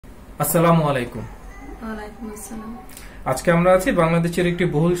আসসালামু আলাইকুম। ওয়ালাইকুম আসসালাম। আজকে আমরা আছি বাংলাদেশের একটি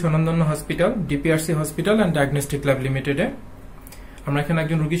বহুল স্বনামধন্য hospital DPRC hospital and diagnostic lab লিমিটেডে। আমরা এখানে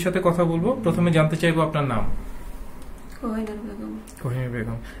একজন রোগীর সাথে কথা বলবো। প্রথমে জানতে চাইবো আপনার নাম। কোহিনুর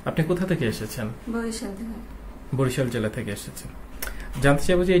বেগম। আপনি কোথা থেকে এসেছেন? বরিশাল থেকে। বরিশাল জেলা থেকে এসেছেন। জানতে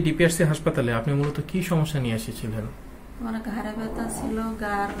চাইবো যে এই ডিপিআরসি হাসপাতালে আপনি মূলত কি সমস্যা নিয়ে এসেছিলেন? আমার ঘাড়ে ব্যথা ছিল,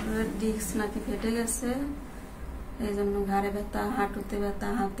 ঘাড়ের ডিস্ক নাকি ফেটে গেছে, এই জন্য ঘাড়ে ব্যথা, হাঁটুতে ব্যথা,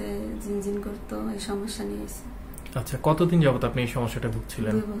 হাতে ঝিনঝিন করতো, এই সমস্যা নিয়ে এসেছি। আচ্ছা, কতদিন যাবত আপনি এই সমস্যাটা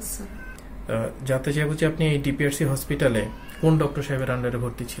ভুগছিলেন? 2 বছর। জানতে চাইবো যে আপনি এই ডিপিআরসি হসপিটালে কোন ডক্টর সাহেবের আন্ডারে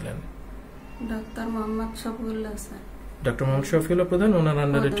ভর্তি ছিলেন? Dr.Md.Shafiullah sir. Dr.Md.Shafiullah প্রধান, ওনার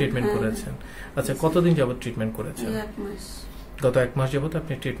আন্ডারে ট্রিটমেন্ট করেছেন। আচ্ছা, কতদিন যাবত ট্রিটমেন্ট করেছেন? 1 মাস। গত 1 মাস যাবত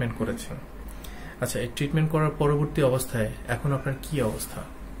আপনি ট্রিটমেন্ট করেছেন। আচ্ছা, এই ট্রিটমেন্ট করার পরবর্তী অবস্থায় এখন আপনার কি অবস্থা?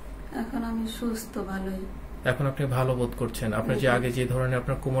 এখন আমি সুস্থ, ভালোই। এখন আপনি ভালো বোধ করছেন? আপনার যে আগে যে ধরনের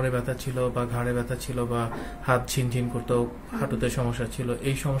আপনার কোমরে ব্যথা ছিল বা ঘাড়ে ব্যথা ছিল বা হাত ঝিনঝিন করতো, হাঁটুতে সমস্যা ছিল,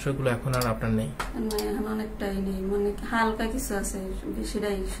 এই সমস্যাগুলো এখন আর আপনার নেই? না, এখন অনেকটাই নেই, মানে হালকা কিছু আছে,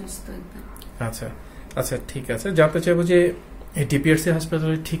 বেশিটাই সুস্থ একদম। আচ্ছা আচ্ছা, ঠিক আছে। জানতে চাইবো যে এই ডিপিআরসি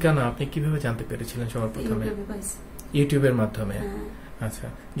হাসপাতালের ঠিকানা আপনি কিভাবে জানতে পেরেছিলেন সবার প্রথমে? ইউটিউবের মাধ্যমে। আচ্ছা,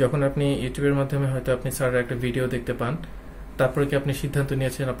 যখন আপনি ইউটিউবের মাধ্যমে হয়তো আপনি স্যারের একটা ভিডিও দেখতে পান, তারপরে কি আপনি সিদ্ধান্ত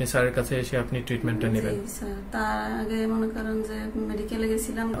নিয়েছেন আপনি স্যারের কাছে এসে আপনি ট্রিটমেন্টটা নেবেন? তার আগে মনে করেন যে মেডিকেলে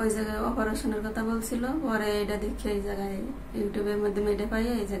গেছিলাম, ওই জায়গায় অপারেশনের কথা বলছিল, পরে এটা দেখে এই জায়গায় ইউটিউবের মাধ্যমে এটা পাই,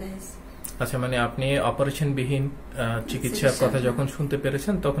 এই জায়গায়। আচ্ছা, মানে আপনি অপারেশন বিহীন চিকিৎসার কথা যখন শুনতে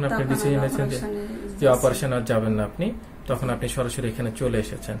পেরেছেন তখন আপনি ডিসিশন নিয়েছেন যে অপারেশন আর যাবেন না, আপনি তখন আপনি সরাসরি এখানে চলে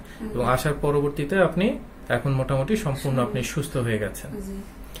এসেছেন এবং আসার পরবর্তীতে আপনি এখন মোটামুটি সম্পূর্ণ আপনি সুস্থ হয়ে গেছেন।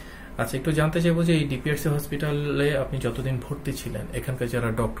 আচ্ছা, একটু জানতে চাইবো যে এই ডিপিআরসি হসপিটালে আপনি যতদিন ভর্তি ছিলেন, এখানকার যারা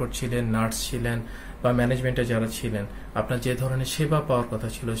ডক্টর ছিলেন, নার্স ছিলেন বা ম্যানেজমেন্টে যারা ছিলেন, আপনার যে ধরনের সেবা পাওয়ার কথা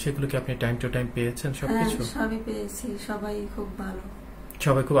ছিল সেগুলো কি আপনি টাইম টু টাইম পেয়েছেন? সবকিছু সবই পেয়েছি, সবাই খুব ভালো,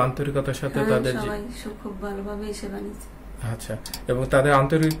 সবাই খুব আন্তরিকতার সাথে তাদের সবাই খুব ভালোভাবে সেবা নিচ্ছে। আচ্ছা, এবং তাদের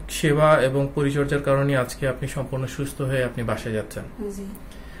আন্তরিক সেবা এবং পরিচর্যার কারণে আজকে আপনি সম্পূর্ণ সুস্থ হয়ে আপনি বাসায় যাচ্ছেন। জি।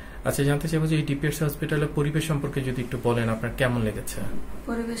 আচ্ছা, জানতে চাইবো যে এই ডিপিআরসি হসপিটালের পরিবেশ সম্পর্কে যদি একটু বলেন, আপনার কেমন লেগেছে?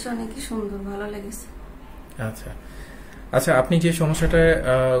 পরিবেশ অনেক সুন্দর, ভালো লেগেছে। আচ্ছা আচ্ছা, আপনি যে সমস্যাটায়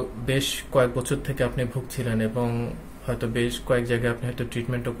বেশ কয়েক বছর থেকে আপনি ভুগছিলেন এবং হয়তো বেশ কয়েক জায়গায় আপনি হয়তো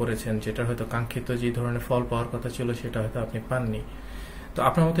ট্রিটমেন্টও করেছেন, যেটা হয়তো কাঙ্ক্ষিত যে ধরনের ফল পাওয়ার কথা ছিল সেটা হয়তো আপনি পাননি। তো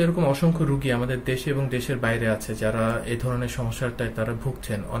আপনার মতো এরকম অসংখ্য রোগী আমাদের দেশে এবং দেশের বাইরে আছে যারা এই ধরনের সমস্যাটায় তারা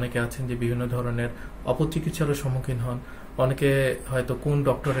ভুগছেন। অনেকে আছেন যে বিভিন্ন ধরনের অপচিকিৎসারও সম্মুখীন হন, অনেকে হয়তো কোন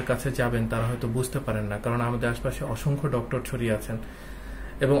ডক্টরের কাছে যাবেন তারা হয়তো বুঝতে পারেন না, কারণ আমাদের আশপাশে অসংখ্য ডক্টর ছড়িয়ে আছেন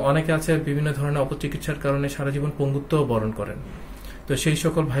এবং অনেকে আছে বিভিন্ন ধরনের অপচিকিৎসার কারণে সারা জীবন পঙ্গুত্বও বরণ করেন। তো সেই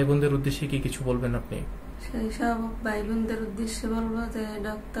সকল ভাই বোনদের উদ্দেশ্যে কি কিছু বলবেন আপনি? সেই সব ভাই বোনদের উদ্দেশ্যে বলবো যে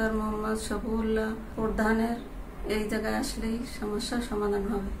Dr.Md.Shafiullah প্রধানের এই জায়গায় আসলেই সমস্যার সমাধান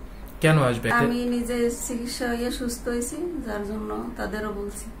হবে। কেন আসবে? আমি নিজে চিকিৎসা হয়ে সুস্থ হয়েছি, যার জন্য তাদেরও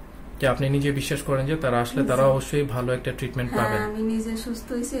বলছি যে আপনি নিজে বিশ্বাস করেন যে তারা আসলে তারা অবশ্যই ভালো একটা ট্রিটমেন্ট পাবেন। আমি নিজে সুস্থ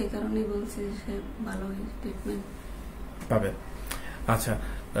হয়েছি, এই কারণেই বলছি সে ভালো ট্রিটমেন্ট পাবে। আচ্ছা,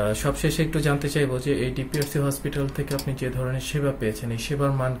 সবশেষে একটু জানতে চাইবো যে এই ডিপিআরসি হসপিটাল থেকে আপনি যে ধরনের সেবা পেয়েছেন, এই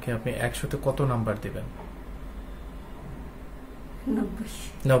সেবার মানকে আপনি 100-তে কত নাম্বার দিবেন?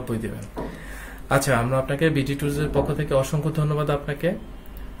 90 দিবেন। আচ্ছা, আমরা আপনাকে বিডি টুরসের পক্ষ থেকে অসংখ্য ধন্যবাদ আপনাকে।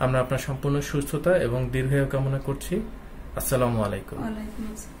 আমরা আপনার সম্পূর্ণ সুস্থতা এবং দীর্ঘায়ু কামনা করছি। আসসালামু আলাইকুম।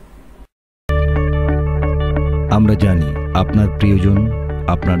 আমরা জানি আপনার প্রিয়জন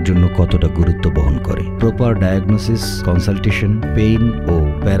আপনার জন্য কতটা গুরুত্ব বহন করে। প্রপার ডায়াগনোসিস, কনসালটেশন, পেইন ও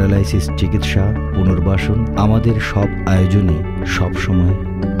প্যারালাইসিস চিকিৎসা, পুনর্বাসন, আমাদের সব আয়োজনই সব সময়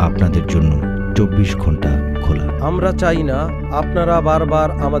আপনাদের জন্য 24 ঘন্টা খোলা। আমরা চাই না আপনারা বারবার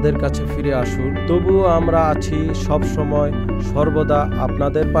আমাদের কাছে ফিরে আসুন, তবুও আমরা আছি সব সময় সর্বদা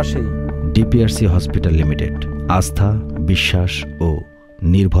আপনাদের পাশেই। ডিপিআরসি হসপিটাল লিমিটেড, আস্থা, বিশ্বাস ও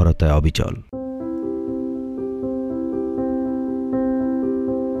নির্ভরতায় অবিচল।